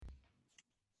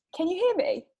Can you hear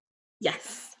me?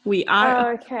 Yes, we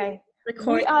are. Okay.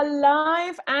 Recording. We are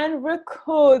live and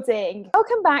recording.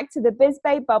 Welcome back to the Biz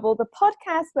Babe Bubble, the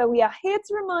podcast where we are here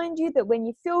to remind you that when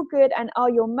you feel good and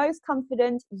are your most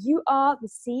confident, you are the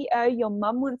CEO your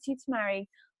mum wants you to marry.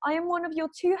 I am one of your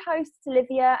two hosts,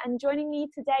 Olivia, and joining me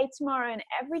today, tomorrow, and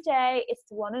every day is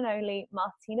the one and only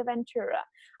Martina Ventura.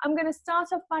 I'm going to start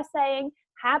off by saying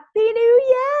Happy New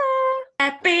Year!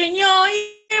 Happy New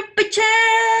Year,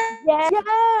 bitches! Yeah,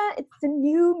 it's the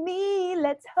new me.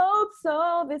 Let's hope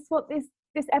so.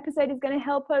 This episode is going to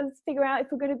help us figure out if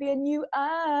we're going to be a new us.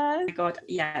 Oh my God,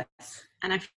 yes.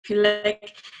 And I feel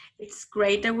like it's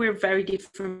great that we're very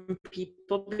different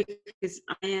people, because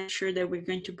I am sure that we're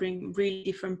going to bring really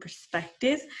different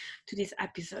perspectives to this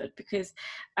episode. Because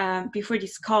before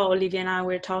this call, Olivia and I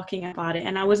were talking about it,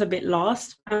 and I was a bit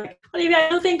lost. I'm like, Olivia, I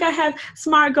don't think I have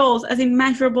SMART goals, as in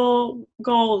measurable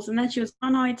goals. And then she was, oh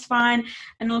no, it's fine.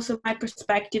 And also my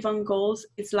perspective on goals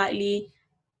is slightly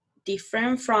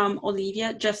different from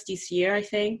Olivia just this year, I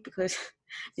think, because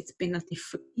it's been a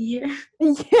different year.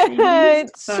 Yeah,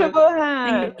 it sure I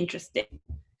think has. it's interesting.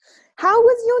 How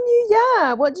was your new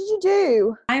year? What did you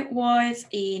do? I was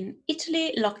in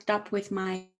Italy, locked up with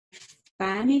my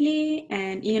family,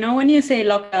 and you know when you say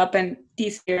locked up, and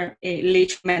this year it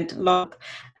literally meant locked.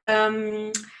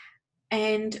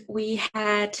 And we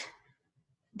had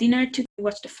dinner to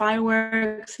watch the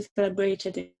fireworks, we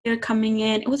celebrated the year coming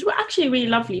in. It was actually really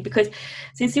lovely, because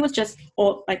since it was just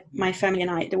all like my family and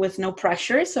I, there was no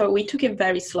pressure, so we took it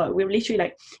very slow. We were literally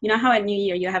like, you know how at New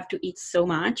Year you have to eat so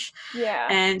much,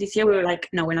 and this year we were like,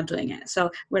 no, we're not doing it. So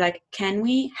we're like, can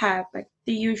we have like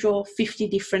the usual 50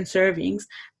 different servings,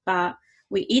 but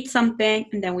we eat something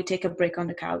and then we take a break on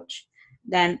the couch,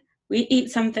 then we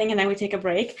eat something and then we take a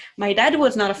break. My dad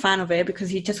was not a fan of it because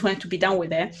he just wanted to be done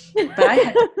with it. But I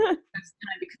had time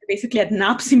because I basically had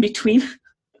naps in between.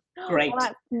 Great. Oh,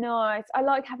 that's nice. I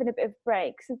like having a bit of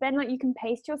break. So then like you can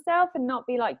pace yourself and not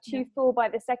be like too full by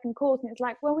the second course. And it's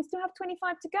like, well, we still have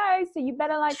 25 to go. So you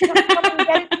better like stop and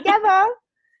get it together.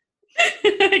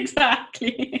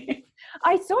 Exactly.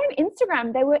 I saw on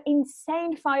Instagram, there were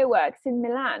insane fireworks in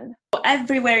Milan.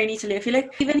 Everywhere in Italy. I feel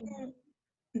like even in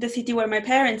the city where my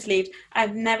parents lived,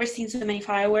 I've never seen so many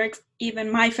fireworks. Even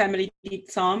my family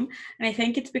did some, and I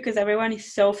think it's because everyone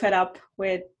is so fed up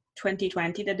with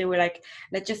 2020 that they were like,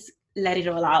 let's just let it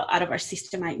all out of our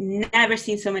system. I've never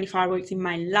seen so many fireworks in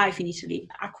my life in Italy,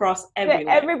 across everywhere.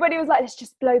 But everybody was like, let's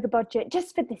just blow the budget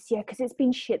just for this year because it's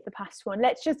been shit the past one.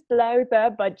 Let's just blow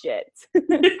the budget.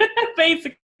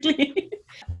 Basically.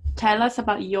 Tell us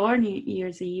about your New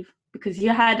Year's Eve, because you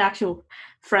had actual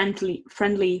friendly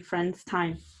friends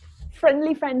time.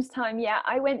 Friendly friends time, yeah.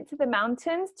 I went to the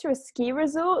mountains to a ski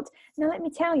resort. Now, let me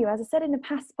tell you, as I said in a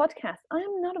past podcast, I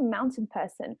am not a mountain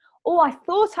person. Or I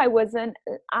thought I wasn't.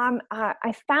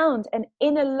 I found an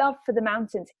inner love for the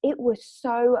mountains. It was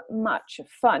so much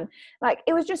fun. Like,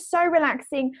 it was just so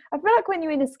relaxing. I feel like when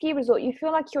you're in a ski resort, you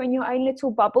feel like you're in your own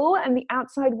little bubble and the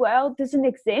outside world doesn't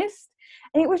exist.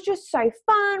 And it was just so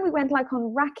fun. We went like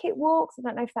on racket walks. I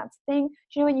don't know if that's a thing. Do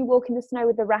you know when you walk in the snow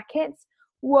with the rackets?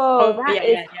 Whoa, that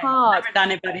is hard. I've never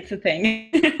done it, but it's a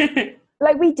thing.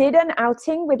 Like we did an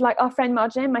outing with like our friend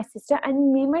Marjan and my sister,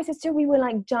 and me and my sister, we were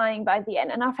like dying by the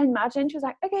end. And our friend Marjan, she was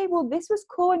like, okay, well, this was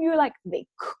cool. And you were like,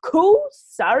 cool?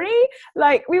 Sorry?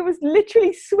 Like we was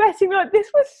literally sweating, like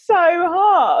this was so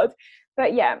hard.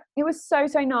 But yeah, it was so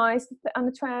nice. On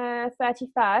the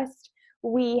 31st,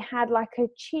 we had like a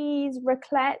cheese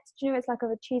raclette. Do you know, it's like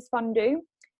a cheese fondue,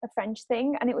 a French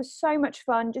thing, and it was so much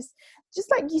fun. Just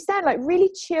like you said, like really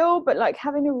chill, but like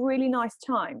having a really nice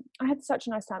time. I had such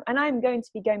a nice time, and I'm going to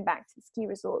be going back to the ski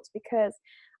resorts because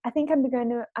I think I'm going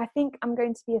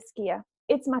to be a skier.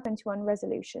 It's my 21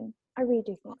 resolution. I really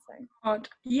do think so. God.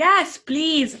 Yes,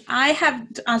 please. I have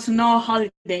also no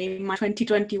holiday in my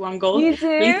 2021 goals. You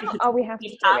do? Please, oh, we have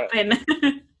to happen. Do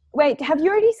it. Wait, have you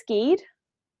already skied?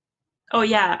 Oh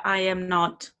yeah, I am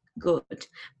not good,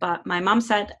 but my mom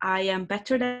said I am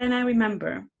better than I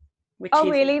remember.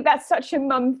 Really? That's such a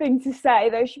mum thing to say,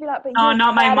 though. She'd be like, but oh,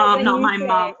 not my mom, not my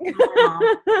mom.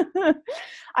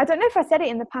 I don't know if I said it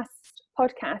in the past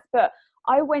podcast, but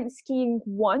I went skiing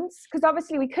once because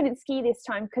obviously we couldn't ski this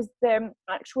time because the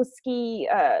actual ski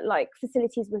like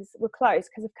facilities were closed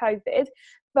because of COVID.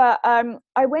 But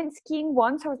I went skiing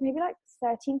once. I was maybe like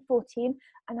 13, 14,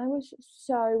 and I was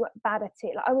so bad at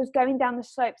it. Like I was going down the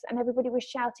slopes and everybody was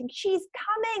shouting, she's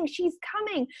coming,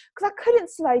 because I couldn't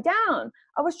slow down.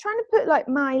 I was trying to put like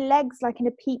my legs like in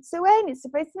a pizza way, and it's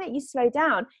supposed to make you slow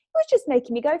down. It was just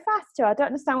making me go faster. I don't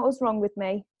understand what was wrong with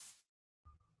me.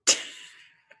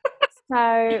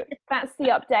 So that's the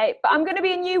update. But I'm going to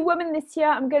be a new woman this year.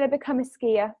 I'm going to become a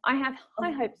skier. I have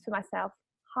high hopes for myself.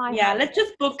 High let's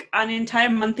just book an entire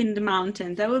month in the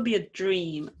mountains. That would be a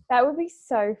dream. That would be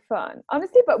so fun,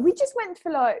 honestly. But we just went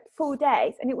for like 4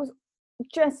 days, and it was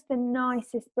just the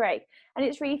nicest break. And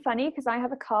it's really funny because I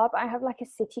have a car, but I have like a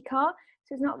city car,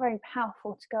 so it's not very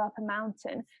powerful to go up a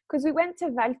mountain. Because we went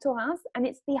to Val Thorens, and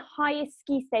it's the highest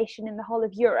ski station in the whole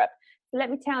of Europe. So let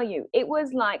me tell you, it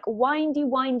was like windy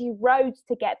roads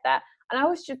to get there. And I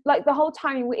was just like, the whole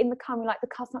time we were in the car, we were like, the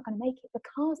car's not going to make it. The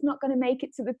car's not going to make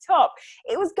it to the top.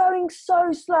 It was going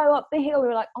so slow up the hill. We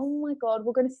were like, oh my God,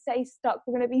 we're going to stay stuck.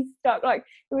 We're going to be stuck. Like,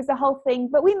 it was the whole thing.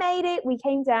 But we made it. We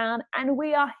came down, and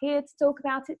we are here to talk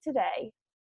about it today.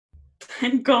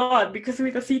 Thank God, because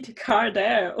with a city car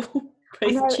there. I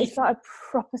know, it's like a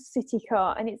proper city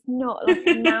car, and it's not like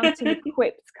a mountain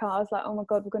equipped car. It's like, oh my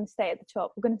God, we're going to stay at the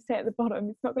top. We're going to stay at the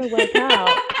bottom. It's not going to work out.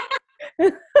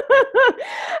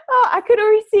 Oh, I could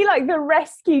already see like the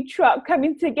rescue truck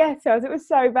coming to get us. It was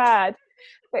so bad,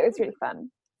 but it was really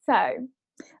fun. So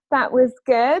that was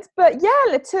good. But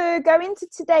yeah, to go into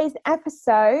today's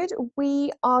episode,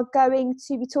 we are going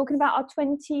to be talking about our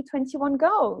 2021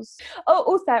 goals. Oh,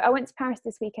 also, I went to Paris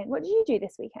this weekend. What did you do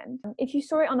this weekend? If you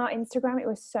saw it on our Instagram, it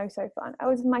was so fun. I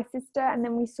was with my sister, and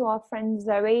then we saw our friend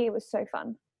Zoe. It was so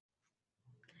fun.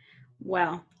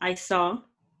 Well, I saw,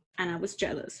 and I was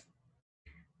jealous.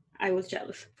 I was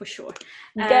jealous for sure.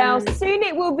 Girl, soon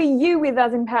it will be you with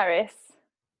us in Paris.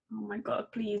 Oh my God,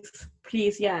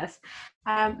 please, yes.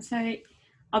 So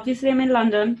obviously I'm in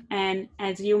London, and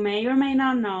as you may or may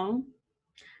not know,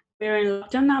 we're in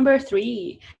lockdown number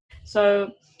 3.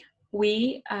 So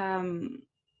we have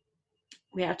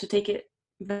to take it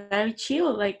very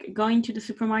chill. Like, going to the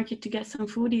supermarket to get some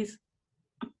food is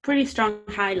a pretty strong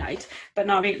highlight. But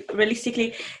no,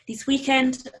 realistically, this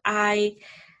weekend I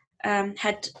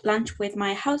had lunch with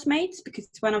my housemates, because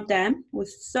one of them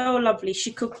was so lovely.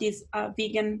 She cooked this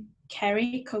vegan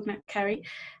curry, coconut curry.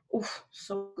 Oof,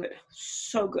 so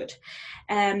good.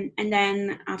 And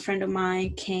then a friend of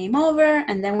mine came over,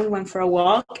 and then we went for a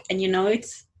walk. And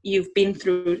you've been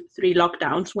through 3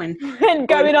 lockdowns when and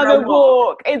going on a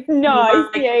walk. It's nice.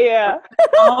 Yeah.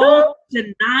 Oh,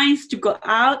 it's nice to go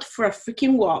out for a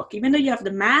freaking walk, even though you have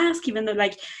the mask, even though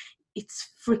like it's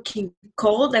freaking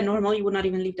cold and normally you would not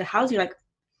even leave the house. You're like,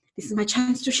 this is my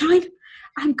chance to shine.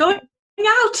 I'm going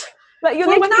out. Like, you're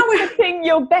literally putting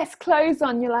your best clothes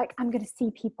on. You're like, I'm going to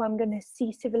see people. I'm going to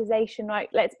see civilization. Right,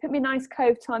 let's put my nice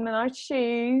coat on and nice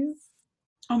shoes.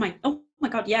 Oh my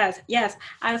God, yes.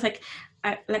 I was like,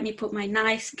 let me put my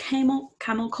nice camel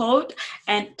coat,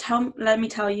 and let me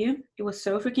tell you, it was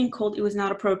so freaking cold. It was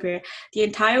not appropriate. The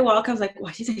entire walk, I was like,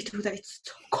 why did I do that? It's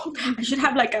so cold. I should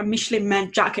have like a Michelin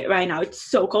Man jacket right now. It's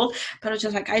so cold. But I was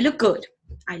just like, I look good.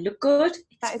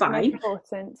 It's fine. Most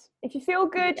important. If you feel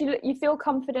good, you feel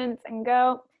confident, and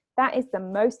girl, that is the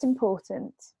most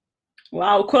important.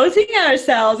 Wow, quoting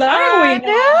ourselves, aren't we?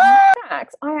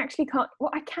 I actually can't.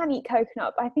 Well, I can eat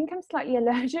coconut, but I think I'm slightly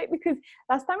allergic, because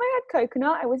last time I had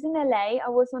coconut, I was in LA. I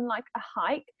was on like a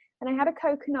hike, and I had a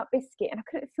coconut biscuit, and I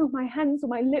couldn't feel my hands or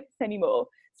my lips anymore.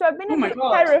 So I've been a bit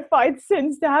terrified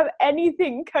since to have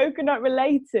anything coconut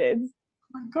related.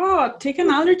 Oh my God, take an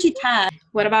allergy test.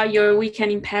 What about your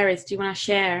weekend in Paris? Do you want to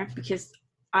share? Because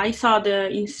I saw the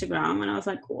Instagram and I was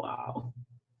like, wow.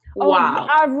 Wow.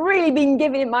 I've really been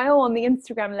giving it my all on the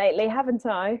Instagram lately, haven't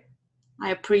I?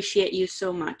 I appreciate you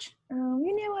so much. Oh,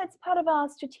 you know what? It's part of our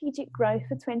strategic growth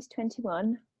for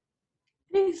 2021.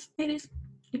 It is.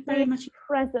 It very much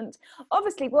present.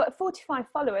 Obviously, we're at 45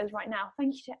 followers right now.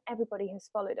 Thank you to everybody who's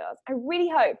followed us. I really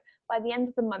hope by the end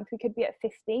of the month we could be at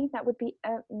 50. That would be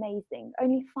amazing.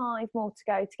 Only 5 more to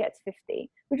go to get to 50,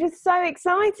 which is so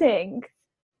exciting.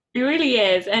 It really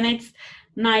is. And it's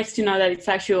nice to know that it's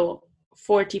actual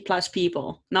 40 plus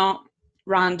people, not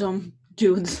random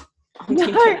dudes.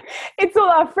 No, it's all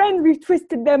our friends. We've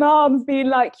twisted them arms being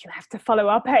like, you have to follow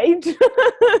our page.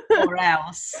 Or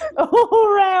else.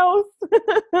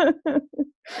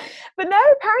 But no,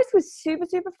 Paris was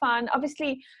super fun.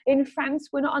 Obviously in France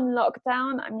we're not on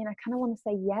lockdown. I mean, I kind of want to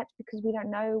say yet, because we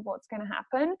don't know what's going to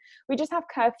happen. We just have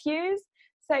curfews.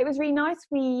 So it was really nice.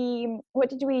 What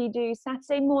did we do?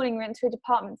 Saturday morning we went to a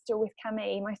department store with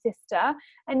Camille, my sister.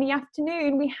 And in the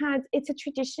afternoon it's a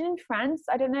tradition in France.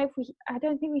 I don't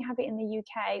think we have it in the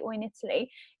UK or in Italy.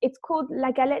 It's called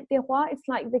La Galette des Rois. It's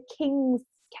like the king's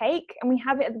cake, and we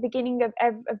have it at the beginning of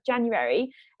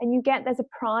January. And there's a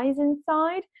prize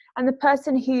inside, and the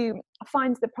person who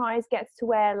finds the prize gets to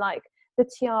wear like the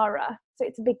tiara. So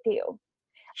it's a big deal.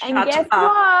 And guess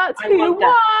what? Who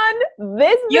won?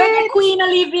 This You're the queen,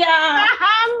 Olivia.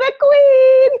 I'm the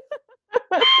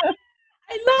queen.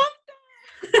 I love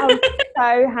I was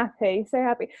so happy, so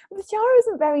happy. But the tiara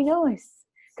isn't very nice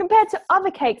compared to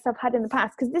other cakes I've had in the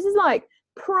past, because this is like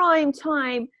prime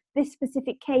time, this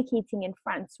specific cake eating in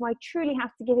France. So I truly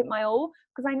have to give it my all,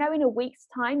 because I know in a week's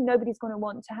time, nobody's going to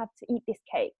want to have to eat this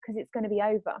cake because it's going to be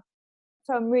over.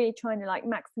 So I'm really trying to like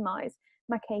maximize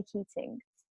my cake eating,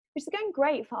 which is going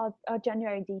great for our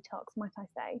January detox, might I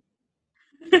say.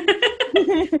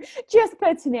 Just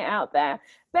putting it out there.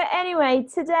 But anyway,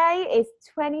 today is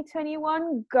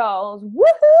 2021 goals.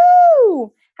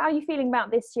 Woohoo! How are you feeling about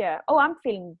this year? Oh, I'm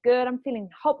feeling good. I'm feeling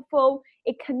hopeful.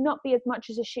 It cannot be as much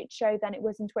as a shit show than it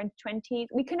was in 2020.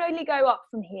 We can only go up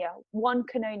from here. One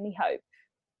can only hope.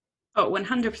 Oh,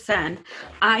 100%.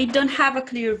 I don't have a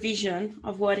clear vision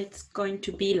of what it's going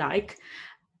to be like,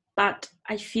 but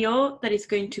I feel that it's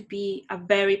going to be a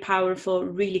very powerful,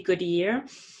 really good year.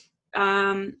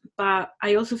 But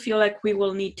I also feel like we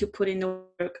will need to put in the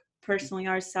work personally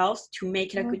ourselves to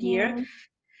make it a good year.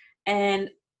 And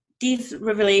this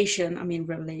revelation,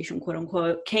 quote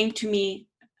unquote, came to me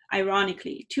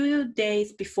ironically 2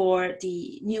 days before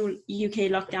the new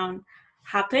UK lockdown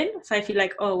happened. So I feel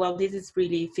like, oh, well, this is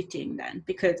really fitting then,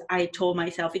 because I told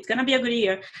myself it's going to be a good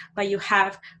year, but you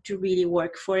have to really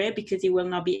work for it because it will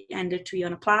not be handed to you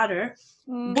on a platter.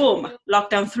 Boom,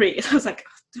 lockdown 3. So I was like,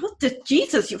 what the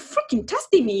Jesus, you're freaking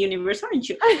testing me, universe, aren't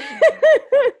you?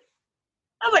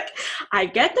 I was like, I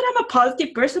get that I'm a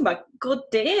positive person, but god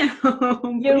damn.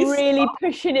 You're really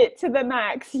pushing it to the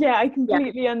max. Yeah, I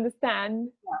completely understand.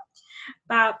 Yeah.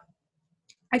 But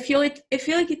I feel like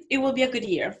it will be a good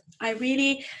year. I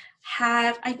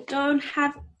don't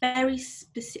have very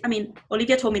specific,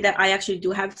 Olivia told me that I actually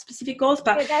do have specific goals,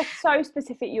 but they're so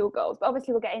specific, your goals, but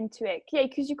obviously we'll get into it. Yeah,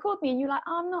 because you called me and you're like,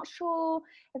 I'm not sure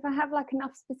if I have like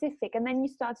enough specific, and then you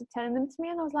started telling them to me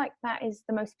and I was like, that is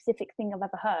the most specific thing I've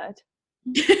ever heard.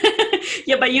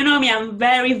 Yeah, but you know me, I'm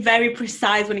very, very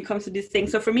precise when it comes to these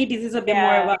things. So for me, this is a bit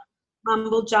more of a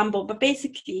mumble jumble. But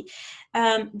basically,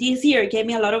 this year gave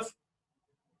me a lot of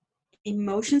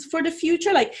emotions for the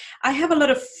future. Like, I have a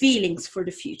lot of feelings for the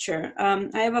future.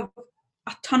 I have a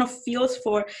ton of feels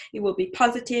for it. Will be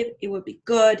positive, it will be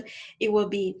good, it will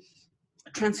be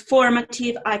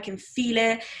transformative. I can feel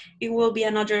it. It will be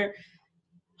another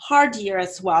hard year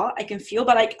as well, I can feel,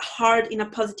 but like hard in a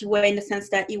positive way, in the sense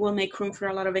that it will make room for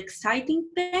a lot of exciting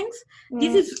things.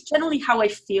 This is generally how I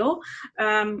feel,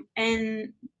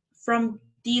 and from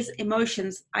these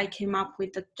emotions I came up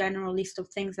with a general list of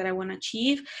things that I want to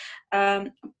achieve,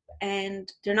 and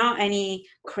they're not any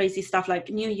crazy stuff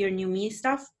like new year new me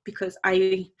stuff, because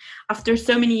after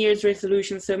so many years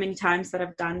resolutions, so many times that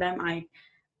I've done them,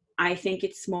 I think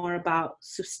it's more about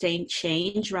sustained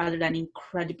change rather than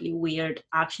incredibly weird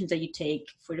actions that you take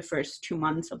for the first 2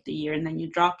 months of the year and then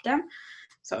you drop them.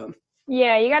 So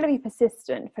yeah, you got to be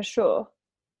persistent for sure.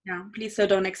 Yeah, please, so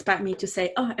don't expect me to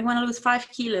say, oh, I want to lose 5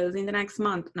 kilos in the next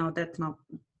month. No, they're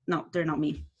not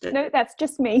me. No, that's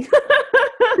just me.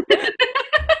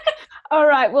 All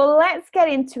right, well, let's get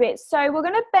into it. So we're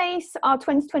going to base our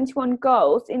 2021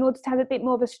 goals, in order to have a bit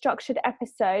more of a structured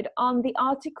episode, on the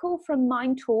article from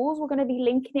Mind Tools. We're going to be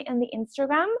linking it in the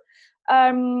Instagram.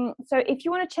 So if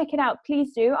you want to check it out,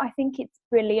 please do. I think it's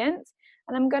brilliant.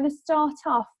 And I'm going to start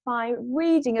off by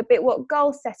reading a bit what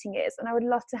goal setting is. And I would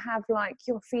love to have like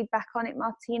your feedback on it,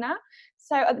 Martina.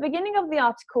 So at the beginning of the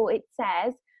article, it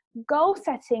says, goal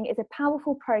setting is a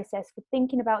powerful process for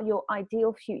thinking about your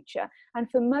ideal future and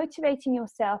for motivating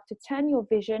yourself to turn your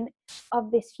vision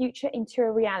of this future into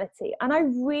a reality. And I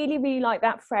really, really like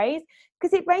that phrase,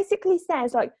 because it basically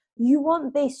says like, you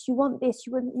want this, you want this,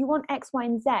 you want X, Y,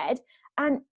 and Z,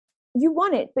 and you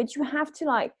want it, but you have to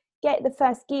like get the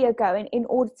first gear going in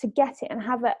order to get it, and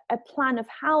have a plan of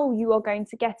how you are going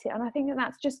to get it. And I think that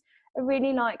that's just a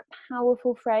really like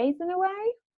powerful phrase in a way.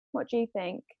 What do you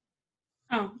think?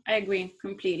 Oh, I agree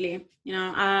completely. You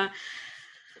know,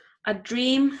 a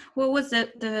dream. What was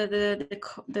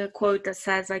the quote that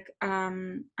says like a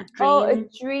dream? Oh, a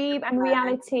dream and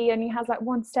reality only has like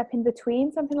one step in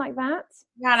between, something like that.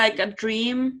 Yeah, like a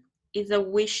dream is a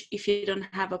wish if you don't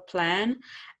have a plan,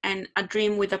 and a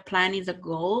dream with a plan is a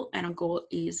goal, and a goal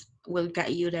will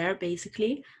get you there,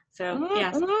 basically. So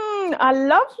yes. I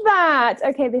love that.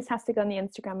 Okay, this has to go on the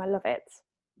Instagram. I love it.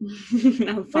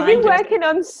 We've been working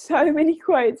on so many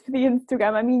quotes for the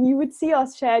Instagram. I mean, you would see our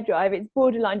share drive. It's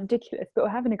borderline ridiculous, but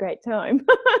we're having a great time.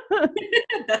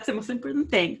 That's the most important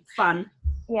thing. Fun.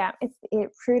 Yeah, it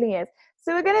truly is.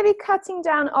 So we're going to be cutting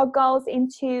down our goals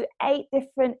into 8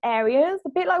 different areas, a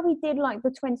bit like we did like the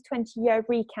 2020 year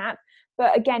recap,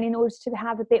 but again, in order to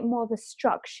have a bit more of a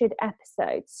structured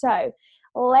episode. So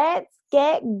let's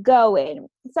get going.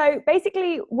 So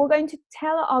basically, we're going to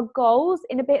tell our goals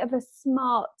in a bit of a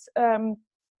SMART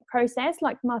process,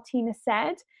 like Martina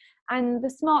said. And the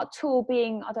SMART tool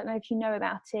being, I don't know if you know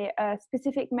about it,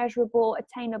 specific, measurable,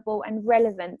 attainable, and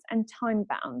relevant, and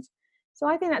time-bound. So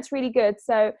I think that's really good.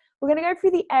 So we're going to go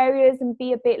through the areas and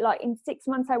be a bit like, in 6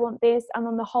 months I want this, and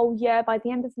on the whole year, by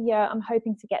the end of the year, I'm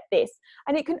hoping to get this.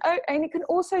 And it can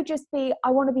also just be,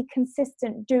 I want to be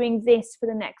consistent doing this for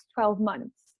the next 12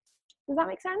 months. Does that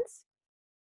make sense?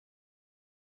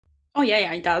 Oh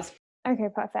yeah, it does. Okay,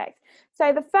 perfect.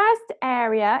 So the first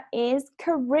area is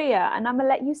career, and I'm going to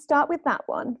let you start with that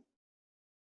one.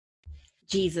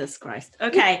 Jesus Christ.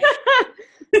 Okay.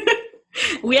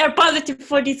 We are positive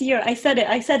for this year. I said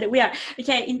it. We are.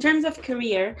 Okay, in terms of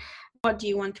career, what do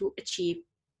you want to achieve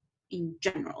in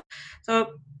general?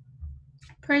 So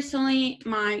personally,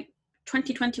 my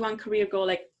 2021 career goal,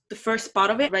 like the first part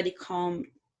of it, already come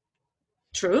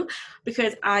true,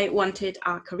 because I wanted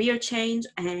a career change,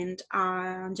 and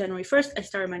on January 1st I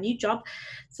started my new job,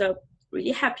 so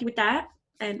really happy with that.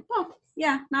 And well,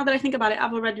 yeah, now that I think about it,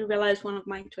 I've already realized one of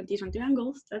my 2021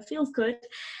 goals. That feels good.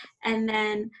 And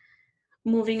then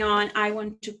moving on, I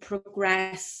want to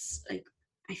progress, like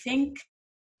I think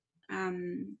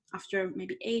after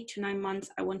maybe 8 to 9 months,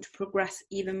 I want to progress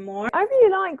even more. I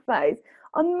really like those.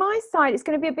 On my side, it's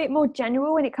going to be a bit more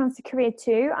general when it comes to career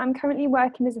too. I'm currently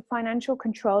working as a financial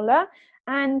controller,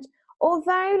 and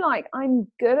although like I'm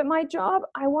good at my job,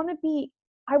 I want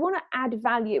to add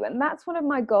value, and that's one of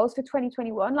my goals for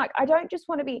 2021. Like, I don't just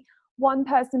want to be one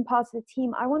person part of the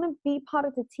team. I want to be part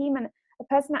of the team and a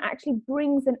person that actually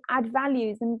brings and add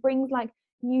values and brings like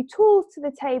new tools to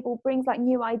the table, brings like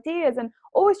new ideas, and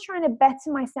always trying to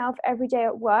better myself every day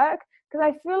at work, because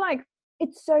I feel like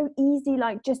it's so easy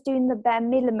like just doing the bare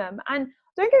minimum. And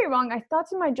don't get me wrong, I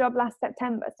started my job last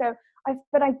September,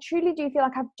 but I truly do feel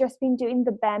like I've just been doing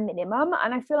the bare minimum.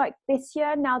 And I feel like this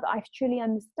year, now that I've truly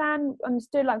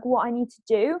understood like what I need to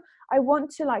do, I want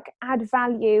to like add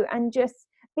value and just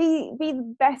be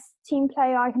the best team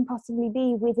player I can possibly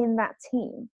be within that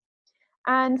team.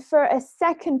 And for a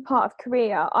second part of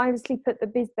career, I obviously put the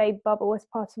BizBabe bubble as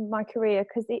part of my career,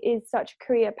 because it is such a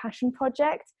career passion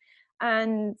project.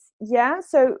 And yeah,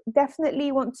 so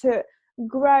definitely want to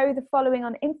grow the following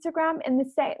on Instagram in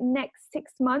the next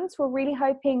 6 months. We're really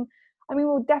hoping,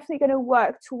 we're definitely going to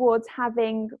work towards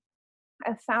having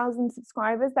 1,000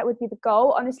 subscribers. That would be the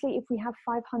goal. Honestly, if we have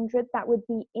 500, that would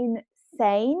be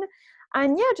insane.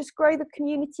 And yeah, just grow the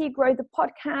community, grow the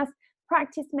podcast.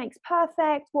 Practice makes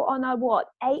perfect. We're on our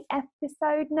 8th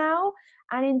episode now,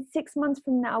 and in 6 months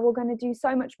from now we're going to do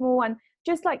so much more, and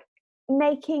just like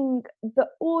making the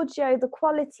audio, the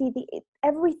quality,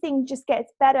 everything just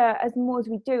gets better as more as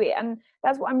we do it. And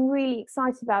that's what I'm really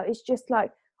excited about. It's just like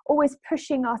always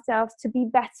pushing ourselves to be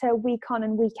better week on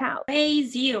and week out.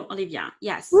 Praise you, Olivia.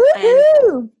 Yes.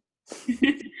 Woohoo!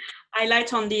 I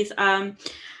light on this.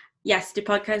 Yes, the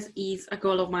podcast is a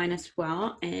goal of mine as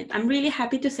well. And I'm really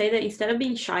happy to say that instead of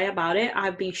being shy about it,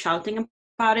 I've been shouting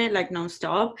about it like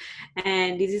nonstop.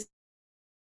 And this is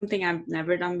something I've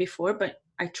never done before, but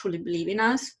I truly believe in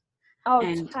us. Oh,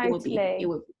 and totally. It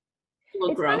will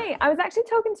it's grow. Funny. I was actually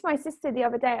talking to my sister the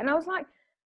other day, and I was like,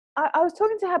 I was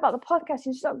talking to her about the podcast,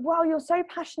 and she's like, wow, you're so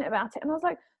passionate about it. And I was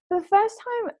like, for the first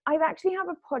time, I've actually have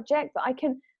a project that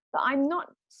I'm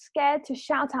not scared to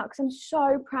shout out, because I'm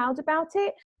so proud about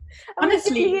it.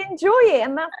 Honestly, I really enjoy it,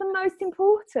 and that's the most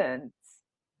important.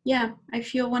 Yeah, I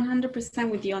feel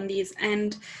 100% with you on these.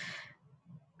 And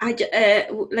I,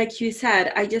 like you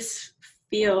said, I just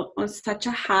feel on such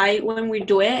a high when we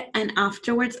do it, and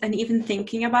afterwards, and even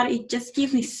thinking about it, it just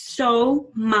gives me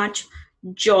so much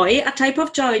joy, a type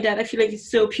of joy that I feel like is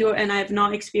so pure and I have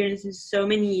not experienced in so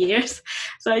many years.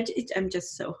 So I'm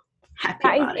just so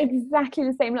happy about it. Exactly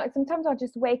the same. Like, sometimes I'll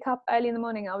just wake up early in the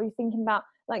morning, I'll be thinking about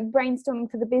like brainstorming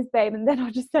for the BizBabe, and then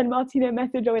I'll just send Martina a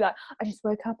message. I'll be like, I just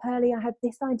woke up early, I had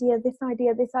this idea.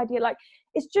 Like,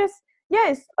 it's just,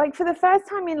 yes, like for the first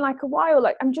time in like a while,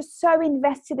 like I'm just so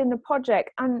invested in the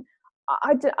project, and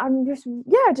I'm just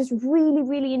really,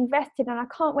 really invested, and I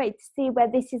can't wait to see where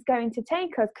this is going to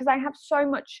take us, because I have so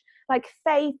much like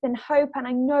faith and hope, and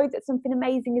I know that something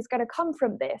amazing is going to come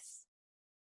from this.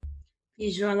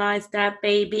 Visualize that,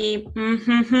 baby.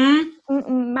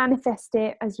 Manifest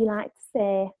it, as you like to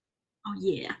say. Oh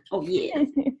yeah.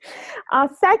 Our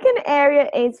second area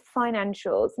is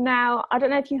financials. Now, I don't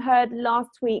know if you heard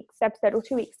last week's episode or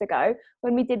 2 weeks ago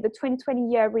when we did the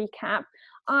 2020 year recap.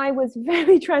 I was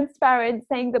very transparent,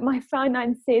 saying that my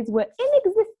finances were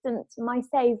inexistent, my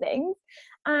savings.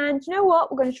 And you know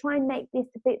what? We're going to try and make this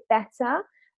a bit better.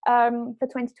 for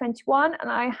 2021,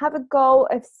 and I have a goal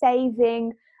of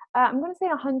saving I'm going to say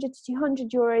 100 to 200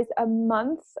 euros a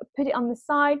month, put it on the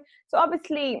side. So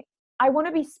obviously I want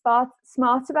to be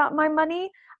smart about my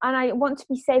money, and I want to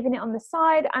be saving it on the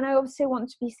side, and I also want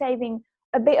to be saving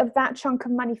a bit of that chunk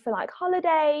of money for like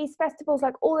holidays, festivals,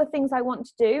 like all the things I want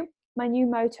to do. My new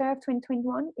motto of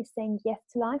 2021 is saying yes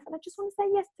to life, and I just want to say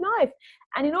yes to life.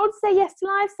 And in order to say yes to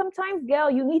life, sometimes, girl,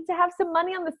 you need to have some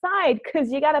money on the side,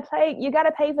 because you gotta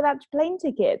pay for that plane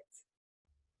ticket.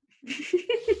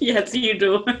 Yes, you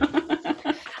do.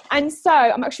 And so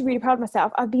I'm actually really proud of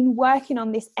myself. I've been working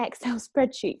on this Excel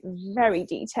spreadsheet, very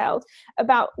detailed,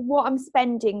 about what I'm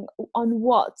spending on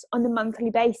what on a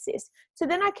monthly basis. So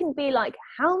then I can be like,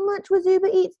 how much was Uber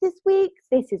Eats this week?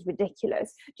 This is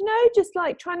ridiculous. You know, just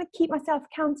like trying to keep myself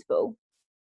accountable.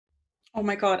 Oh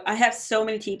my God, I have so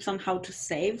many tips on how to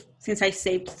save, since I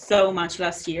saved so much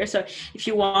last year. So if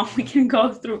you want, we can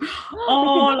go through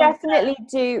all We could of definitely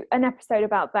do an episode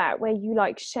about that, where you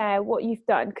like share what you've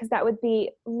done, because that would be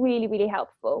really, really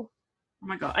helpful. Oh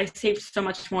my God, I saved so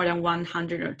much more than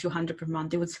 100 or 200 per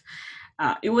month. It was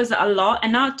a lot.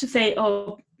 And not to say,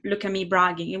 oh, look at me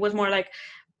bragging. It was more like,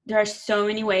 there are so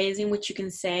many ways in which you can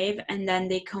save, and then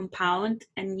they compound,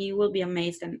 and you will be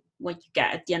amazed at what you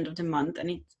get at the end of the month.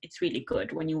 And it's really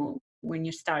good when you're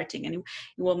starting, and it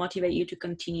will motivate you to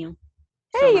continue.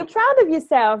 Hey, you're proud of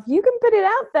yourself. You can put it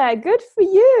out there. Good for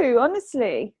you,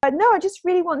 honestly. But no, I just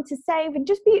really want to save and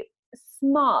just be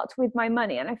smart with my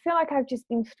money. And I feel like I've just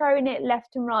been throwing it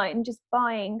left and right and just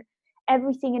buying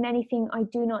everything and anything I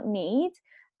do not need.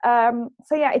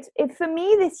 So yeah, for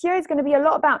me this year is going to be a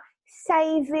lot about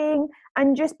saving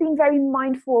and just being very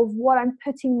mindful of what I'm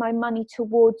putting my money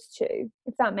towards to,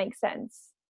 if that makes sense.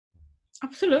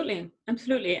 Absolutely.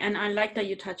 And I like that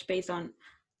you touch base on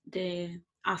the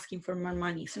asking for more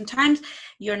money. Sometimes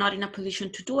you're not in a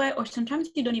position to do it, or sometimes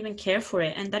you don't even care for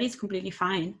it, and that is completely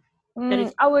fine.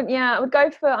 I would go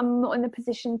for, I'm not in the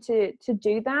position to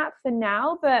do that for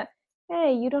now, but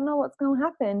hey, you don't know what's going to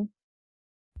happen.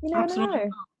 You never know.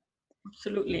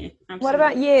 Absolutely. What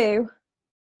about you?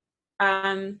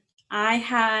 I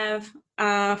have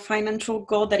a financial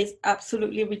goal that is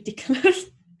absolutely ridiculous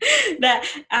that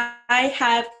I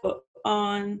have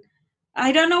on.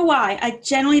 I don't know why. I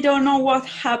genuinely don't know what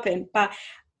happened, but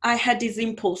I had this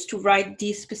impulse to write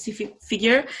this specific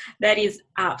figure that is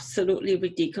absolutely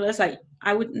ridiculous. Like,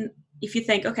 I wouldn't, if you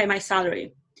think, okay, my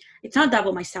salary, it's not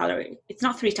double my salary. It's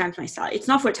not 3 times my salary. It's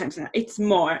not 4 times that. It's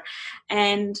more.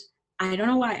 And I don't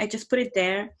know why. I just put it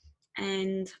there,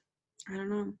 and I don't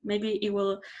know. Maybe it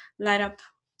will lit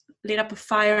up a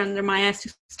fire under my ass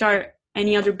to start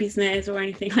any other business or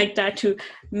anything like that to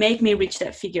make me reach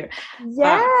that figure.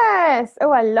 Yes.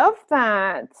 Oh, I love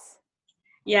that.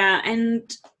 Yeah,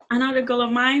 and another goal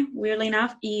of mine, weirdly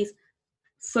enough, is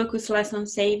focus less on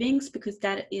savings, because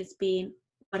that is being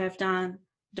what I've done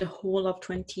the whole of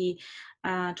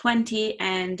 2020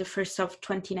 and the first of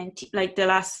 2019, like the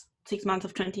last 6 months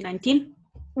of 2019.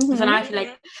 Mm-hmm. So now I feel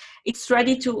like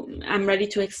I'm ready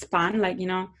to expand, like,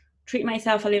 treat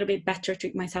myself a little bit better,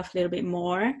 treat myself a little bit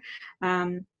more,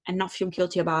 and not feel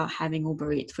guilty about having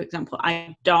Uber Eats, for example.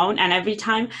 I don't. And every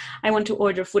time I want to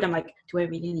order food, I'm like, do I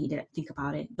really need it? Think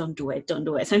about it. Don't do it.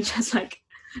 So I'm just like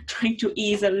trying to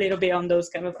ease a little bit on those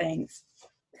kind of things.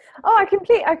 Oh, I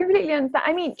completely understand.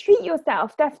 I mean, treat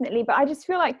yourself, definitely. But I just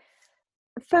feel like,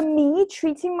 for me,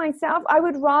 treating myself, I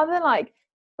would rather like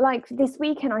this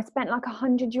weekend I spent like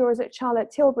 100 euros at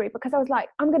Charlotte Tilbury, because I was like,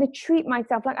 I'm going to treat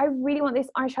myself. Like, I really want this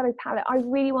eyeshadow palette. I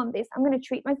really want this. I'm going to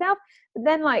treat myself. But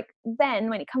then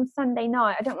when it comes Sunday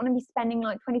night, I don't want to be spending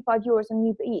like 25 euros on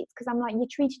Uber Eats, because I'm like, you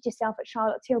treated yourself at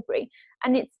Charlotte Tilbury,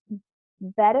 and it's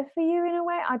better for you in a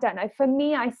way. I don't know. For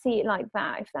me, I see it like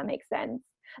that, if that makes sense.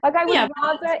 Like, I would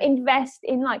rather invest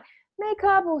in like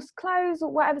makeup or clothes or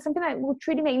whatever, something that will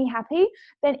truly make me happy,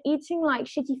 than eating like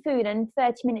shitty food and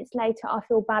 30 minutes later I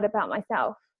feel bad about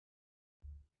myself.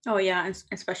 Oh yeah,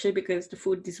 especially because the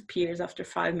food disappears after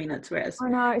 5 minutes, whereas I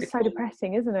know, it's so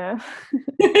depressing, isn't it?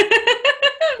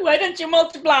 Why don't you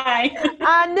multiply?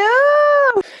 I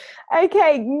know.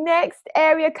 Okay, next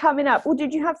area coming up. Well,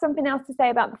 did you have something else to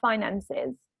say about the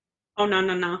finances? Oh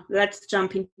no, let's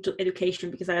jump into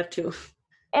education, because I have to.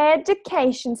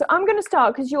 Education. So I'm going to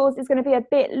start, because yours is going to be a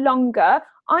bit longer.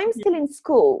 I'm still in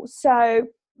school, so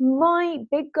my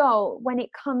big goal when it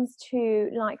comes to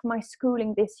like my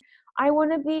schooling this year,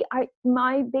 one of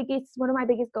my biggest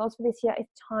goals for this year is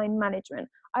time management.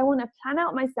 I want to plan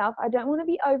out myself. I don't want to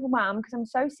be overwhelmed, because I'm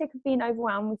so sick of being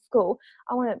overwhelmed with school.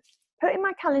 I want to put in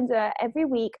my calendar every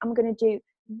week, I'm going to do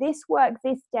this work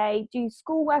this day, do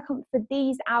school work for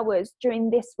these hours during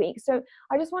this week. So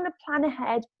I just want to plan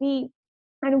ahead, be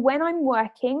And when I'm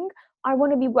working, I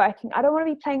want to be working. I don't want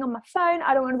to be playing on my phone.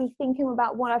 I don't want to be thinking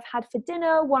about what I've had for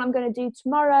dinner, what I'm going to do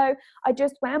tomorrow.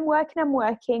 When I'm working, I'm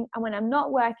working. And when I'm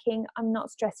not working, I'm not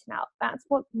stressing out. That's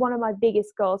one of my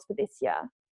biggest goals for this year.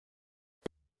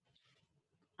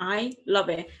 I love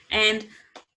it. And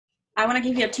I want to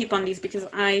give you a tip on this, because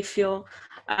I feel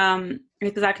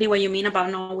exactly what you mean about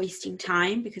not wasting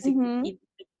time, because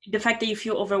the fact that you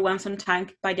feel overwhelmed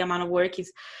sometimes by the amount of work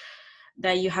is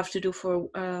that you have to do for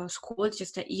school. It's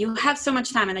just that you have so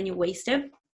much time and then you waste it.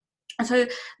 And so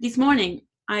this morning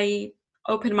I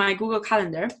opened my Google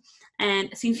Calendar, and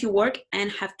since you work and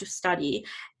have to study,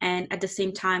 and at the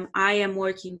same time I am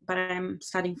working but I'm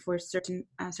studying for certain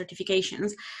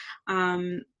certifications,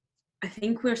 I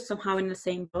think we're somehow in the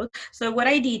same boat. So what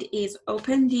I did is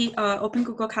open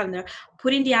Google Calendar,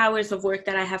 put in the hours of work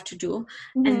that I have to do,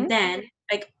 and then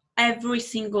like every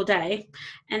single day,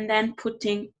 and then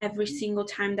putting every single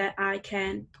time that I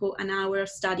can put an hour of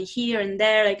study here and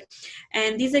there, like,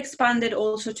 and this expanded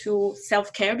also to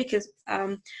self-care, because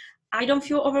I don't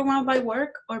feel overwhelmed by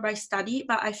work or by study,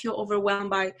 but I feel overwhelmed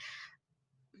by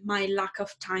my lack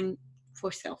of time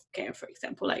for self-care, for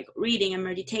example, like reading and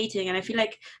meditating. And I feel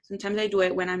like sometimes I do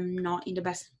it when I'm not in the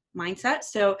best mindset.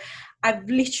 So I've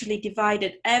literally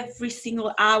divided every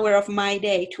single hour of my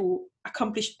day to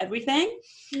accomplish everything.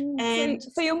 And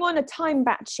so you're more on a time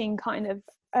batching kind of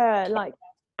like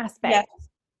aspect. Yeah.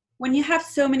 When you have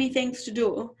so many things to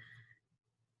do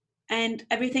and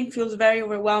everything feels very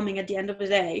overwhelming at the end of the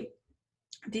day,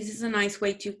 this is a nice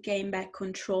way to gain back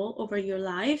control over your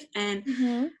life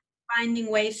and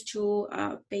finding ways to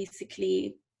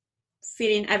basically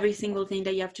fit in every single thing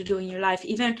that you have to do in your life,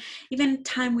 even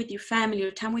time with your family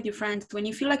or time with your friends. When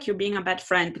you feel like you're being a bad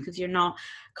friend because you're not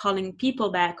calling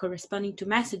people back or responding to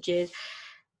messages,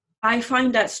 I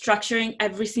find that structuring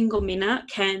every single minute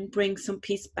can bring some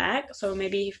peace back. So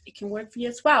maybe it can work for you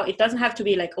as well. It doesn't have to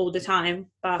be like all the time,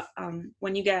 but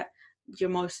when you get you're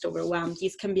most overwhelmed,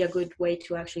 this can be a good way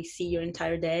to actually see your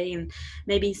entire day, and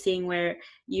maybe seeing where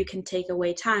you can take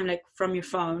away time, like from your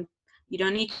phone. You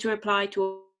don't need to reply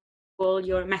to all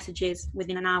your messages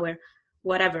within an hour,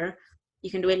 whatever.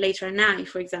 You can do it later at night,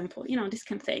 for example, these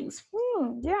kind of things.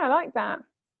 Yeah, I like that.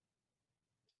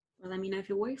 Well, let me know if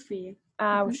it works for you.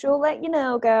 I'll sure let you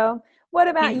know, girl. What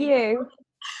about you?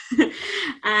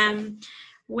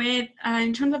 With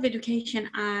in terms of education,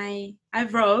 I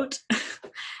wrote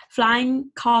flying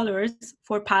colors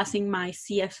for passing my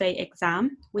CFA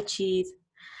exam, which is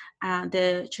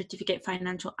the Certificate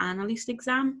Financial Analyst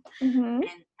exam. And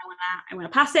I wanna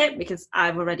pass it because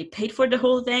I've already paid for the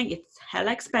whole thing. It's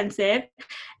hella expensive,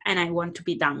 and I want to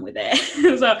be done with it.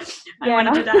 So I want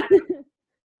to do that.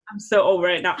 I'm so over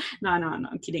it now. No,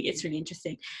 I'm kidding. It's really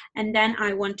interesting. And then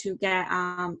I want to get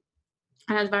an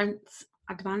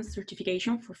advanced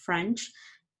certification for French,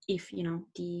 if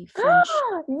the French.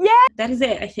 Yeah, that is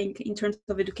it. I think in terms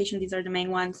of education, these are the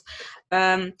main ones.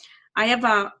 I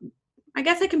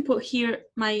guess I can put here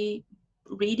my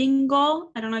reading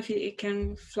goal. I don't know if it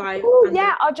can fly.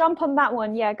 Yeah, I'll jump on that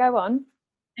one. Yeah, go on.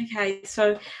 Okay,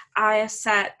 so I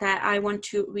said that I want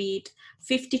to read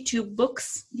 52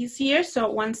 books this year, so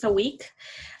once a week,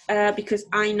 because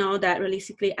I know that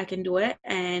realistically I can do it.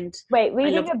 And wait,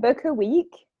 reading a book a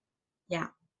week? Yeah.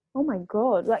 Oh my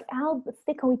god! Like, how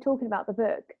thick are we talking about the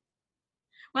book?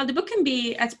 Well, the book can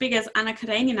be as big as Anna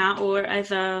Karenina or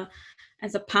as a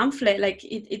pamphlet. Like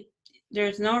it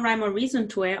there's no rhyme or reason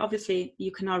to it. Obviously,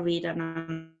 you cannot read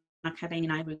Anna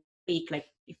Karenina every week. Like,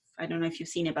 I don't know if you've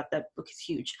seen it, but that book is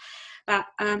huge. But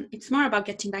it's more about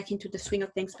getting back into the swing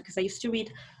of things, because I used to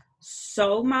read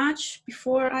so much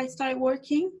before I started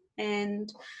working,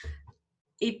 and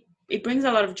it brings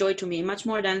a lot of joy to me, much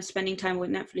more than spending time with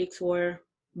Netflix or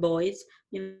boys,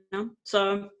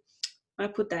 So I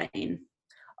put that in.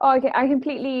 Oh, okay, I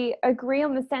completely agree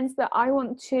on the sense that I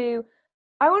want to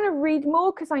read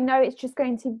more, because I know it's just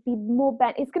going to be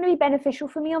it's going to be beneficial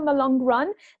for me on the long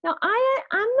run. Now,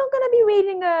 I'm not going to be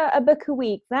reading a book a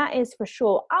week, that is for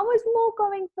sure. I was more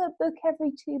going for a book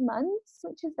every 2 months,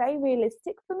 which is very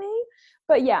realistic for me.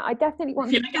 But yeah, I definitely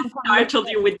want to jump on. I startled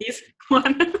you with this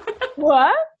one.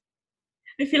 What?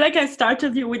 I feel like I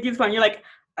startled you with this one. You're like,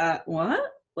 what?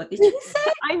 What did you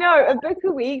say? I know, a book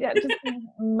a week, that just seems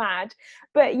mad.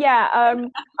 But yeah,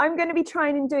 I'm going to be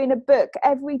trying and doing a book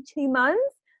every 2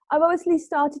 months. I've obviously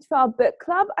started for our book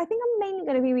club. I think I'm mainly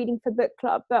going to be reading for book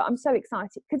club, but I'm so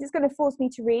excited because it's going to force me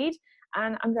to read,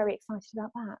 and I'm very excited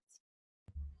about that.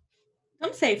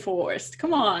 Don't say forced.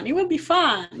 Come on, it will be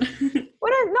fun.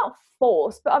 Well, no, not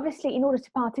forced, but obviously in order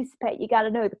to participate, you got to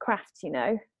know the craft,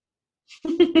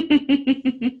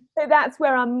 So that's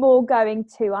where I'm more going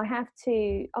to. I have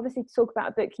to, obviously, to talk about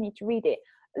a book, you need to read it.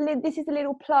 This is a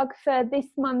little plug for this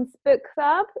month's book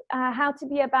club, How to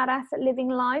Be a Badass at Living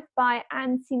Life by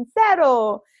Anne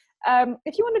Sincero.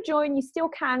 If you want to join, you still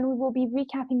can. We will be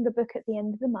recapping the book at the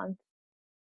end of the month.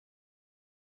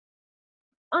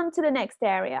 On to the next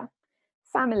area,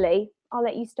 family. I'll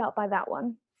let you start by that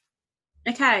one.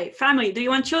 Okay, family. Do you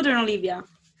want children, Olivia?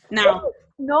 Now.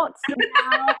 Not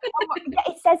now.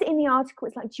 It says it in the article.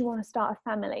 It's like, do you want to start a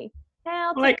family?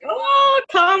 Now, like, oh,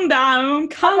 calm down.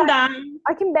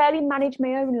 I can barely manage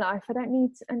my own life. I don't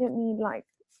need like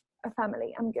a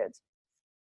family. I'm good.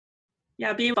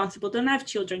 Yeah, be responsible. Don't have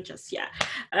children just yet.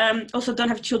 Also, don't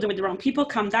have children with the wrong people.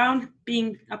 Calm down.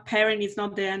 Being a parent is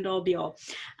not the end all be all.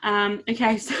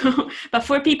 Okay, so, but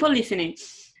for people listening,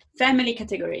 family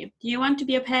category. Do you want to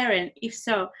be a parent? If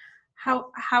so,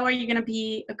 how are you going to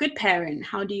be a good parent?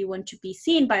 How do you want to be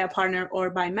seen by a partner or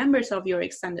by members of your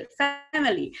extended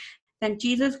family? Then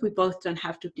Jesus, we both don't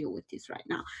have to deal with this right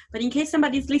now. But in case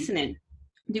somebody's listening,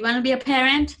 do you want to be a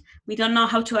parent? We don't know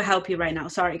how to help you right now.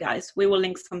 Sorry, guys. We will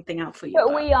link something out for you.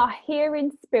 But we are here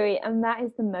in spirit, and that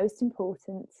is the most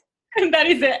important. And that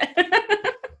is it.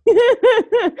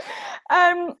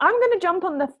 I'm going to jump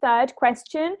on the third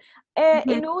question.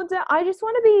 In order, I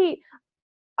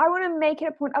want to make it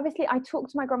a point. Obviously, I talk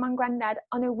to my grandma and granddad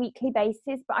on a weekly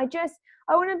basis, but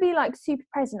I want to be like super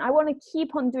present. I want to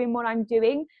keep on doing what I'm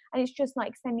doing. And it's just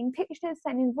like sending pictures,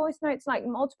 sending voice notes like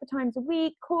multiple times a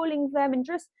week, calling them and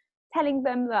just telling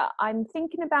them that I'm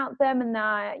thinking about them. And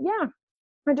that,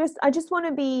 I just want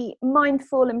to be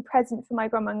mindful and present for my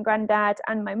grandma and granddad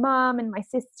and my mum and my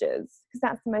sisters, because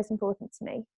that's the most important to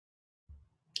me.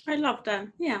 I love that.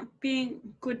 Yeah. Being a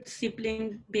good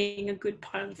sibling, being a good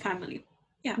part of the family.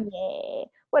 Yeah.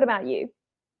 What about you?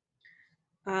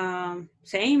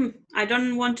 Same. I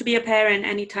don't want to be a parent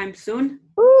anytime soon.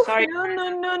 Ooh, sorry.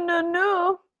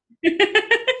 No.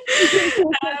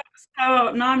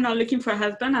 So no, I'm not looking for a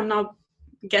husband. I'm not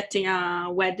getting a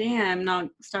wedding. I'm not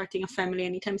starting a family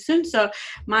anytime soon. So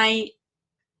my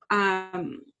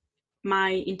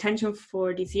intention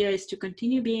for this year is to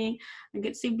continue being a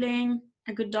good sibling,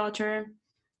 a good daughter,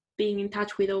 being in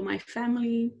touch with all my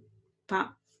family,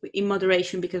 but in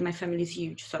moderation, because my family is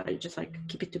huge. So I just like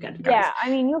keep it together, guys. Yeah, I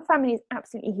mean, your family is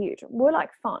absolutely huge. We're like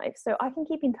 5, so I can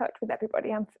keep in touch with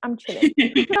everybody. I'm chilling.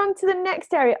 On to the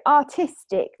next area,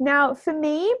 artistic. Now, for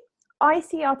me, I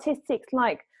see artistics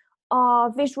like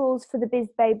our visuals for the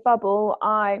BizBabe bubble.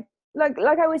 I like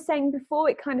I was saying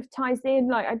before, it kind of ties in.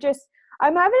 Like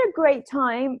I'm having a great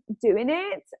time doing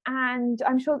it, and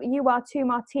I'm sure that you are too,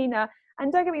 Martina.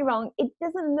 And don't get me wrong, it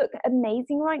doesn't look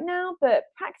amazing right now, but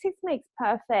practice makes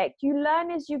perfect. You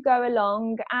learn as you go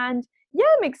along. And yeah,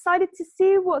 I'm excited to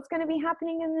see what's going to be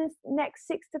happening in this next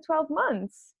 6 to 12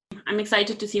 months. I'm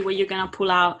excited to see what you're going to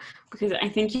pull out, because I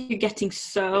think you're getting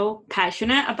so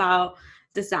passionate about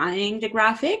designing the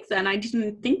graphics, and I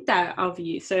didn't think that of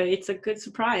you. So it's a good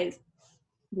surprise.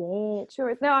 Yeah,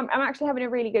 sure. No, I'm actually having a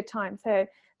really good time. So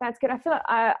that's good. I feel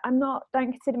like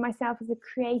don't consider myself as a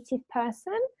creative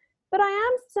person, but I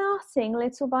am starting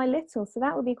little by little, so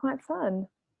that would be quite fun.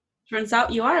 Turns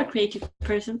out you are a creative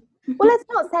person. Well, let's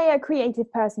not say a creative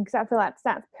person, because I feel like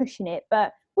that's pushing it,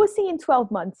 but we'll see in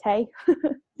 12 months, hey?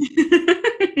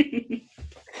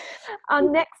 Our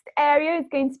next area is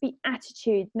going to be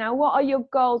attitude. Now, what are your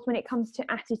goals when it comes to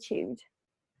attitude?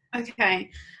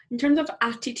 Okay, in terms of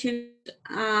attitude,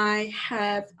 I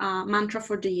have a mantra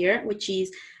for the year, which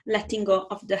is letting go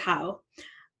of the how.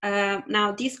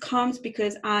 Now, this comes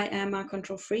because I am a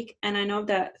control freak, and I know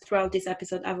that throughout this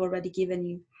episode, I've already given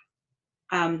you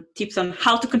tips on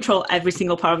how to control every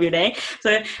single part of your day. So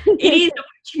it is a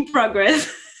work in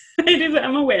progress.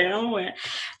 I'm aware.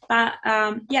 But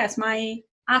yes, my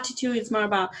attitude is more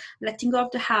about letting go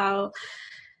of the how,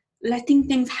 letting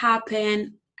things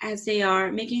happen as they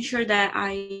are, making sure that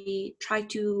I try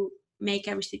to make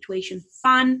every situation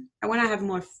fun. I want to have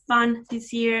more fun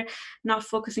this year, not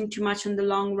focusing too much on the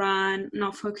long run,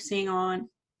 not focusing on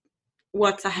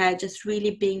what's ahead, just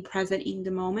really being present in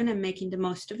the moment and making the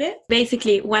most of it.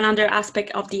 Basically, one other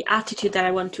aspect of the attitude that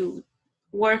I want to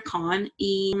work on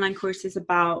in online courses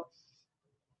about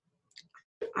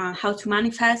how to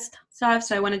manifest stuff.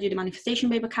 So I want to do the Manifestation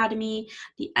Babe Academy,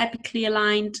 the Epically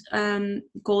Aligned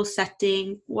goal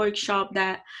setting workshop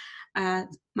that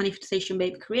Manifestation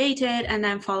Babe created, and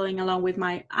then following along with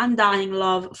my undying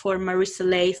love for Marissa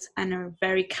Lace and her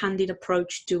very candid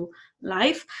approach to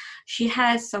life. She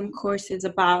has some courses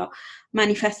about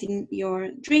manifesting your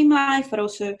dream life, but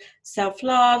also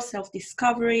self-love,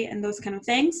 self-discovery, and those kind of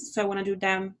things. So I want to do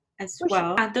them as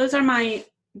well. Those are my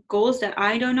goals that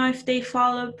I don't know if they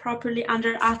follow properly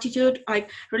under attitude.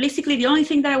 Like realistically, the only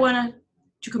thing that I want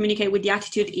to communicate with the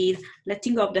attitude is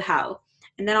letting go of the how.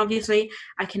 And then obviously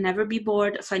I can never be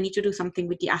bored, so I need to do something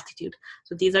with the attitude.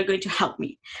 So these are going to help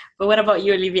me. But what about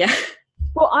you, Olivia?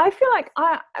 Well, I feel like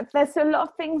there's a lot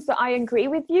of things that I agree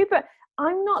with you, but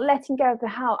I'm not letting go of the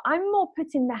how. I'm more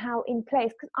putting the how in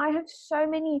place because I have so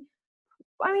many,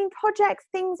 projects,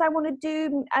 things I want to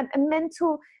do,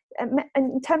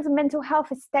 in terms of mental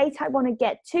health, a state I want to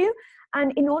get to.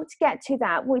 And in order to get to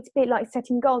that, well, it's a bit like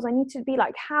setting goals. I need to be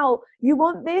like, how you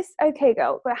want this? Okay,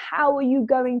 girl, but how are you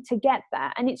going to get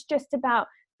there? And it's just about,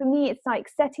 for me, it's like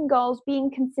setting goals, being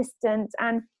consistent.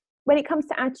 And when it comes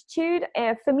to attitude,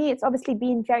 for me, it's obviously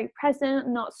being very present,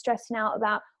 not stressing out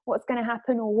about what's going to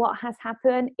happen or what has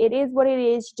happened. It is what it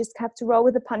is. You just have to roll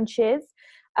with the punches.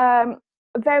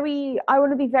 I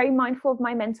want to be very mindful of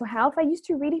my mental health. I used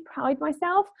to really pride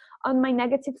myself on my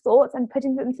negative thoughts and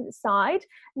putting them to the side.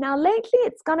 Now lately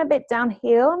it's gone a bit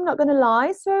downhill, I'm not going to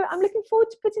lie, so I'm looking forward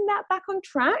to putting that back on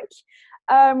track.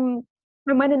 And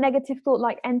when a negative thought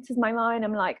like enters my mind,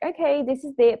 I'm like, okay, this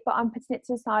is it, but I'm putting it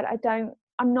to the side.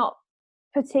 I'm not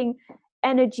putting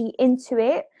energy into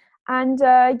it. And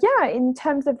in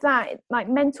terms of that, like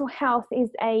mental health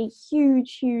is a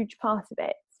huge part of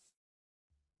it.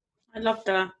 I love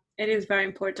that. It is very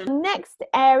important. Next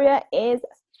area is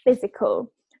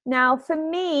physical. Now, for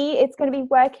me, it's going to be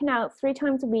working out 3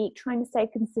 times a week, trying to stay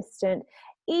consistent,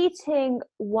 eating,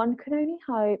 one can only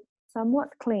hope, somewhat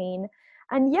clean.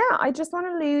 And I just want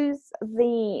to lose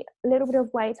the little bit of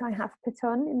weight I have put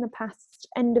on in the past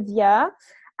end of year.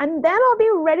 And then I'll be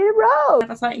ready to roll. I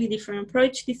have a slightly different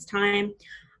approach this time.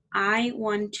 I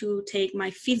want to take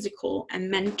my physical and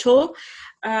mental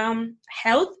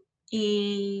health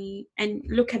and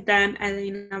look at them as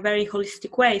in a very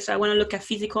holistic way. So I want to look at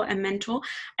physical and mental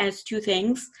as 2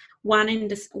 things, one and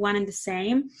the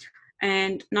same,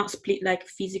 and not split like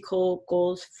physical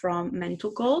goals from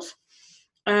mental goals.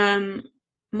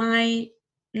 My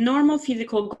normal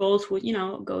physical goals would,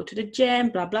 go to the gym,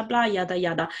 blah blah blah, yada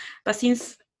yada. But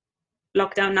since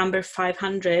lockdown number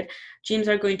 500, gyms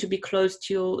are going to be close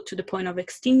to the point of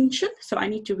extinction, so I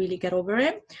need to really get over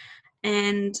it.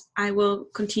 And I will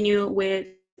continue with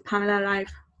Pamela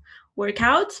Live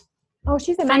workouts. Oh,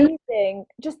 she's amazing.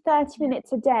 Just 30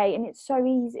 minutes a day, and it's so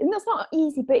easy. And that's not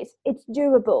easy, but it's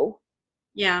doable.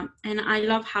 Yeah, and I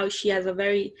love how she has a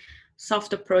very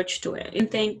soft approach to it. The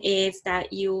thing is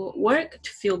that you work to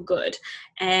feel good,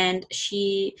 and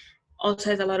she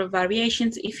also has a lot of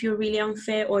variations if you're really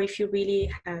unfit or if you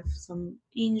really have some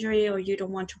injury or you don't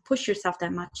want to push yourself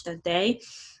that much that day.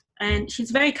 And she's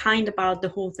very kind about the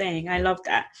whole thing. I love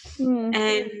that.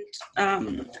 And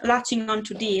latching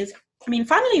onto these,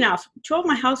 funnily enough, 2 of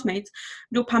my housemates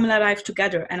do Pamela Live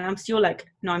together, and I'm still like,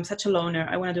 no, I'm such a loner.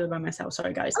 I want to do it by myself.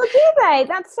 Sorry, guys. Oh, do they?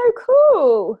 That's so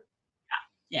cool.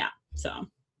 Yeah. So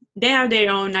they are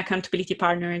their own accountability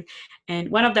partner, and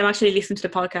one of them actually listened to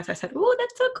the podcast. I said, oh,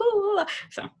 that's so cool.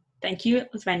 So thank you,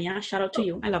 Svenja. Shout out to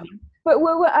you. I love you. But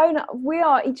we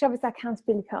are each other's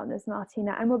accountability partners,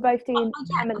 Martina, and we're both doing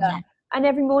Pamela. Yeah. And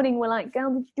every morning we're like,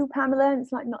 girl, did you do Pamela? And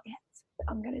it's like, not yet, but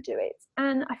I'm going to do it.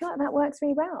 And I feel like that works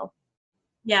really well.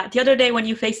 Yeah, the other day when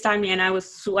you FaceTimed me and I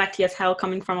was sweaty as hell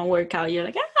coming from a workout, you're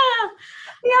like, ah.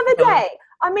 The other day,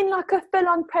 I'm in like a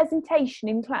full-on presentation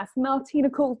in class. Martina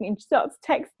calls me and she starts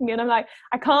texting me and I'm like,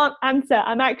 I can't answer.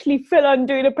 I'm actually full-on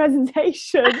doing a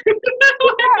presentation. Like,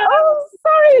 oh,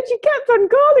 sorry. And she kept on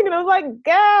calling and I was like,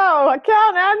 girl, I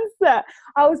can't answer.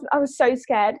 I was so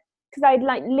scared because I'd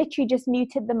like literally just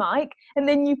muted the mic and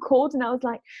then you called and I was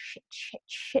like,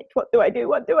 shit. What do I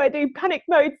do? Panic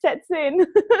mode sets in.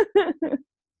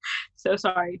 So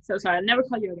sorry. I'll never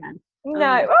call you again.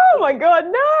 No. Oh my God,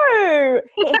 no.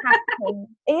 It happens.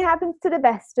 It happens to the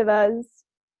best of us.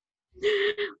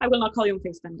 I will not call you on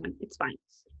FaceTime then. It's fine.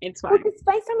 Well, because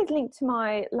FaceTime is linked to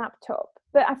my laptop,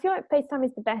 but I feel like FaceTime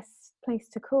is the best place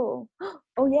to call.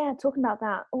 Oh yeah, talking about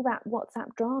that, all that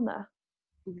WhatsApp drama.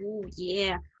 Ooh,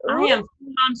 yeah. Ooh. I am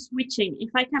on switching.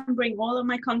 If I can bring all of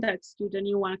my contacts to the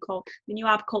new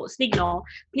app called Signal.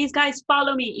 Please, guys,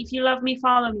 follow me. If you love me,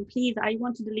 follow me. Please, I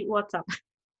want to delete WhatsApp.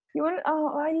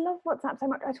 I love WhatsApp so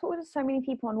much. I talk to so many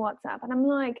people on WhatsApp and I'm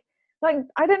like,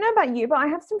 I don't know about you, but I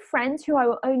have some friends who I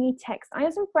will only text. I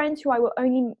have some friends who I will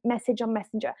only message on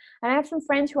Messenger. And I have some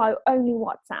friends who I will only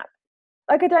WhatsApp.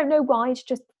 Like, I don't know why, it's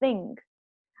just a thing.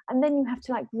 And then you have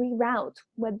to like reroute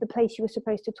where the place you were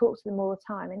supposed to talk to them all the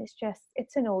time. And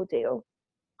it's an ordeal.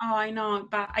 Oh, I know,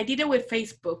 but I did it with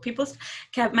Facebook. People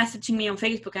kept messaging me on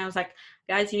Facebook and I was like,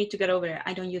 guys, you need to get over it.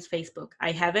 I don't use Facebook.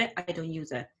 I have it. I don't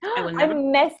use it. I will never. I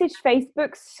message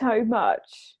Facebook so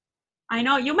much. I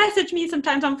know you message me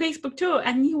sometimes on Facebook too,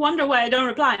 and you wonder why I don't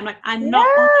reply. I'm like, I'm not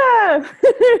on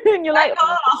Yeah. And you're like,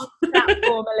 oh.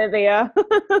 platform, Olivia.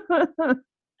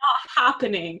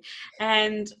 happening.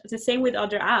 And the same with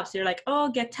other apps. You're like, oh,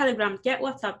 get Telegram, get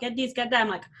WhatsApp, get this, get that. I'm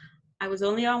like, I was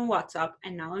only on WhatsApp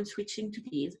and now I'm switching to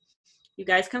these. You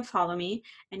guys can follow me.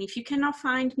 And if you cannot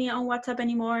find me on WhatsApp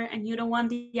anymore and you don't want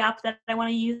the app that I want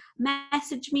to use,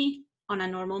 message me on a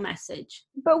normal message.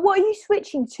 But what are you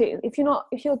switching to? If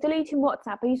you're deleting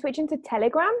WhatsApp, are you switching to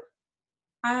Telegram?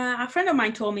 A friend of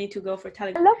mine told me to go for I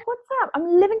Telegram. love WhatsApp.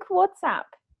 I'm living for WhatsApp.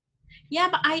 Yeah,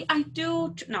 but I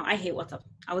do. No, I hate WhatsApp.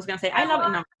 I was going to say, I love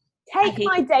it now. Take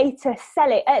my data,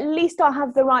 sell it. At least I'll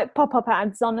have the right pop-up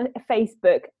ads on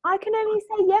Facebook. I can only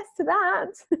say yes to that.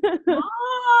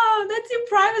 Oh, that's your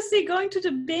privacy going to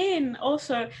the bin.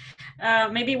 Also,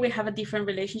 maybe we have a different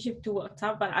relationship to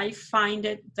WhatsApp, but I find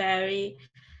it very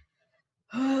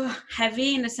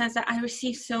heavy in the sense that I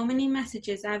receive so many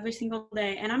messages every single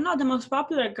day, and I'm not the most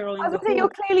popular girl in I the would say you're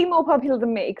clearly more popular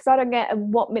than me because I don't get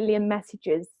what million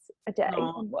messages a day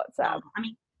on WhatsApp. No. I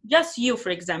mean, just you,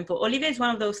 for example. Olivia is one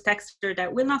of those texters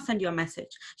that will not send you a message.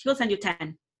 She will send you 10.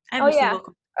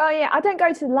 Single. Oh yeah, I don't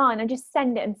go to the line. I just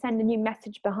send it and send a new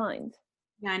message behind.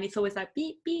 Yeah, and it's always like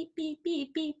beep, beep, beep,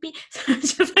 beep, beep, beep. So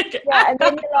it's just like, yeah, and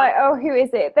then you're like, oh, who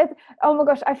is it? Oh my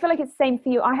gosh, I feel like it's the same for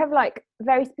you. I have like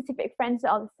very specific friends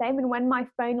that are the same, and when my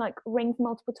phone like rings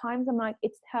multiple times, I'm like,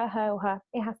 it's her or her.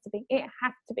 It has to be. It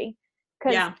has to be.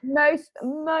 Because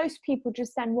most people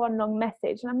just send one long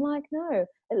message, and I'm like, no,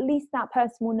 at least that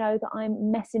person will know that I'm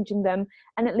messaging them,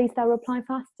 and at least they'll reply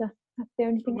faster. That's the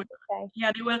only thing I can say.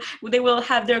 Yeah, they will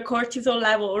have their cortisol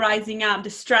level rising up.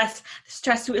 The stress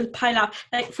will pile up.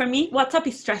 Like for me, WhatsApp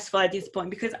is stressful at this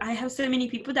point because I have so many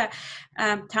people that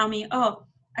tell me, "Oh,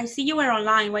 I see you were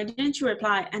online. Why didn't you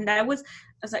reply?" And I was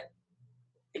like,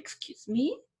 "Excuse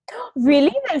me."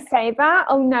 Really? They say that?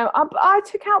 Oh no, I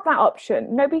took out that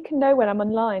option. Nobody can know when I'm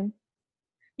online.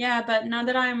 Yeah, but now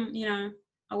that I'm,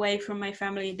 away from my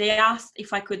family, they asked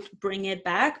if I could bring it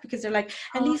back because they're like,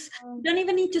 at least you don't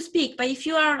even need to speak. But if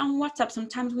you are on WhatsApp,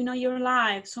 sometimes we know you're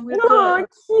live, so we're good.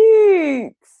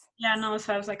 Cute. Yeah, no,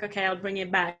 so I was like, okay, I'll bring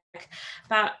it back.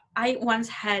 But I once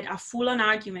had a full-on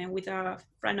argument with a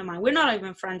friend of mine. We're not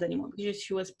even friends anymore because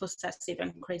she was possessive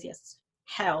and crazy as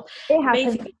hell. It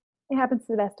happens. It happens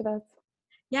to the best of us.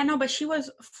 Yeah, no, but she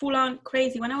was full-on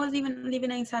crazy when I was even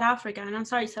living in South Africa. And I'm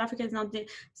sorry, South Africa is not the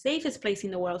safest place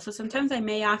in the world. So sometimes I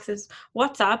may access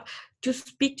WhatsApp to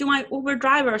speak to my Uber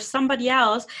driver or somebody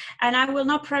else, and I will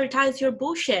not prioritize your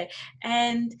bullshit.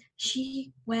 And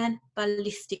she went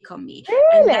ballistic on me.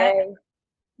 Really?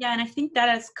 And I think that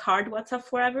has scarred WhatsApp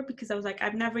forever because I was like,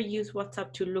 I've never used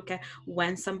WhatsApp to look at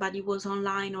when somebody was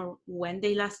online or when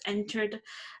they last entered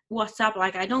WhatsApp.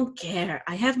 Like, I don't care.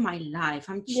 I have my life.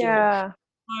 I'm chill. Yeah.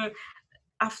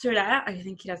 After that, I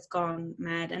think it has gone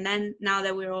mad. And then now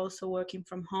that we're also working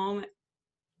from home,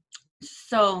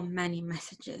 so many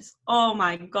messages. Oh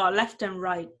my God, left and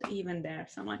right, even there.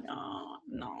 So I'm like, oh,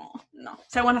 no.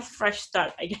 So I want a fresh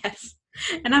start, I guess.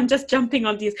 And I'm just jumping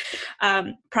on these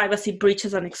privacy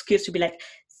breaches as an excuse to be like,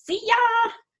 see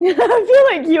ya. I feel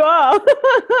like you are.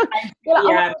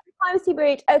 Yeah. Privacy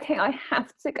breach. Okay, I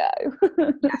have to go.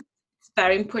 Yeah. It's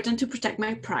very important to protect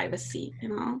my privacy,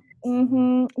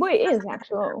 Mm-hmm. Well, it is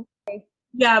actual.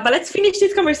 Yeah, but let's finish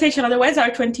this conversation. Otherwise, our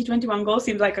 2021 goal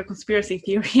seems like a conspiracy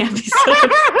theory episode.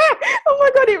 Oh my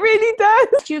God, it really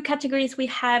does. 2 categories we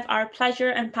have are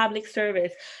pleasure and public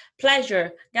service.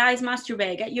 Pleasure, guys,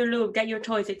 masturbate, get your lube, get your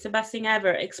toys. It's the best thing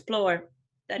ever. Explore.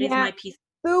 That is my piece.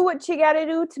 Do what you gotta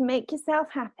do to make yourself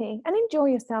happy and enjoy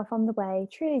yourself on the way.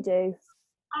 Truly do.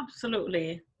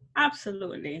 Absolutely.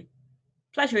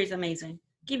 Pleasure is amazing.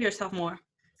 Give yourself more.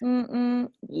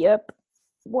 Yep.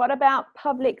 What about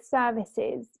public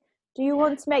services? Do you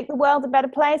want to make the world a better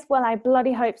place? Well, I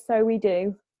bloody hope so we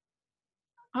do.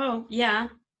 Oh, yeah,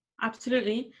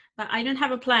 absolutely. But I don't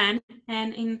have a plan.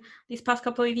 And in these past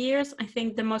couple of years, I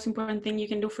think the most important thing you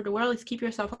can do for the world is keep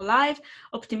yourself alive,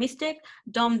 optimistic,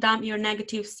 don't dump your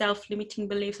negative self-limiting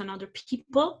beliefs on other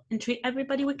people, and treat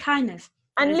everybody with kindness.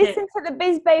 And listen to the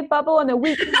Biz Babe Bubble on a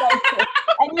weekly basis.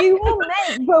 And you will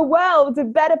make the world a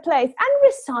better place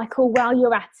and recycle while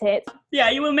you're at it. Yeah,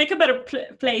 you will make a better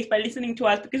place by listening to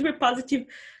us because we're positive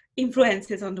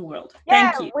influences on the world.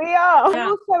 Yeah, Thank you. We are. Yeah.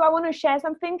 Also, I want to share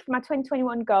something from my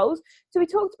 2021 goals. So we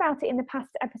talked about it in the past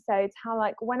episodes, how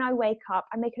like when I wake up,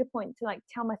 I make it a point to like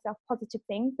tell myself positive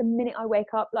things the minute I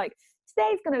wake up, like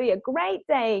today's going to be a great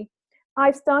day.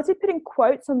 I've started putting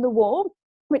quotes on the wall,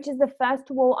 which is the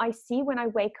first wall I see when I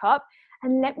wake up.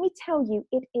 And let me tell you,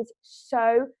 it is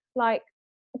so like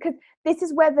because this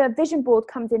is where the vision board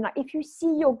comes in. Like, if you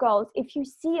see your goals, if you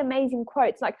see amazing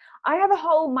quotes, like I have a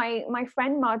whole, my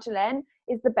friend Marjolaine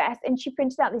is the best, and she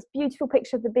printed out this beautiful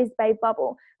picture of the Biz Babe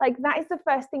bubble. Like, that is the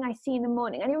first thing I see in the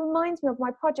morning, and it reminds me of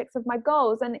my projects, of my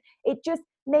goals, and it just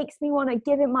makes me want to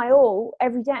give it my all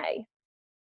every day.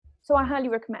 So I highly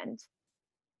recommend.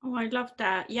 Oh, I love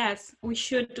that. Yes, we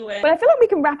should do it. But I feel like we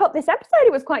can wrap up this episode.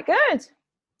 It was quite good.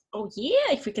 Oh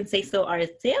yeah, if we can say so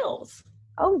ourselves.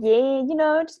 Oh yeah, you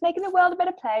know, just making the world a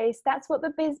better place. That's what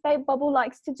the Biz Babe bubble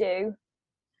likes to do.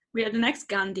 We are the next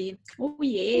Gandhi. Oh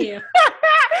yeah.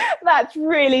 That's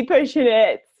really pushing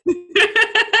it.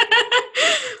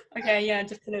 Okay, yeah,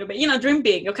 just a little bit. You know, dream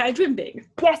big, okay? Dream big.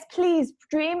 Yes, please,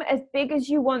 dream as big as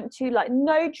you want to. Like,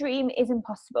 no dream is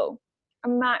impossible.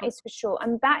 And that is for sure.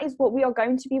 And that is what we are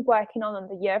going to be working on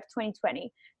the year of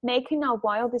 2020, making our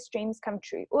wildest dreams come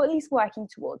true, or at least working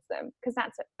towards them, because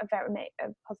that's a very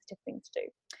positive thing to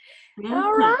do. Mm-hmm.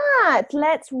 All right,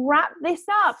 let's wrap this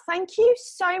up. Thank you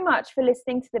so much for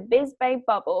listening to the Biz Babe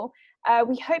Bubble.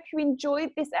 We hope you enjoyed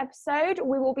this episode.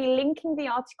 We will be linking the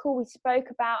article we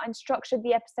spoke about and structured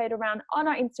the episode around on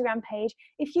our Instagram page.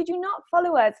 If you do not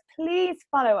follow us, please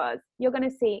follow us. You're going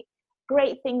to see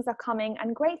great things are coming,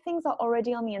 and great things are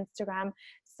already on the Instagram.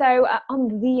 So on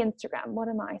the Instagram, what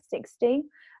am I, 60?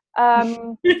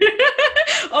 On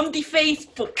the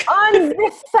Facebook. On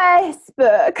the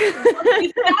Facebook. On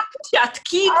the Snapchat.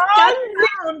 Keep on the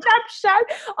Snapchat.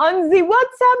 On the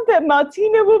WhatsApp that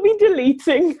Martina will be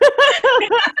deleting.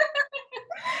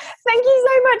 Thank you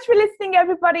so much for listening,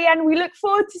 everybody, and we look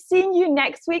forward to seeing you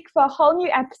next week for a whole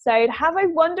new episode. Have a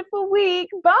wonderful week.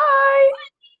 Bye.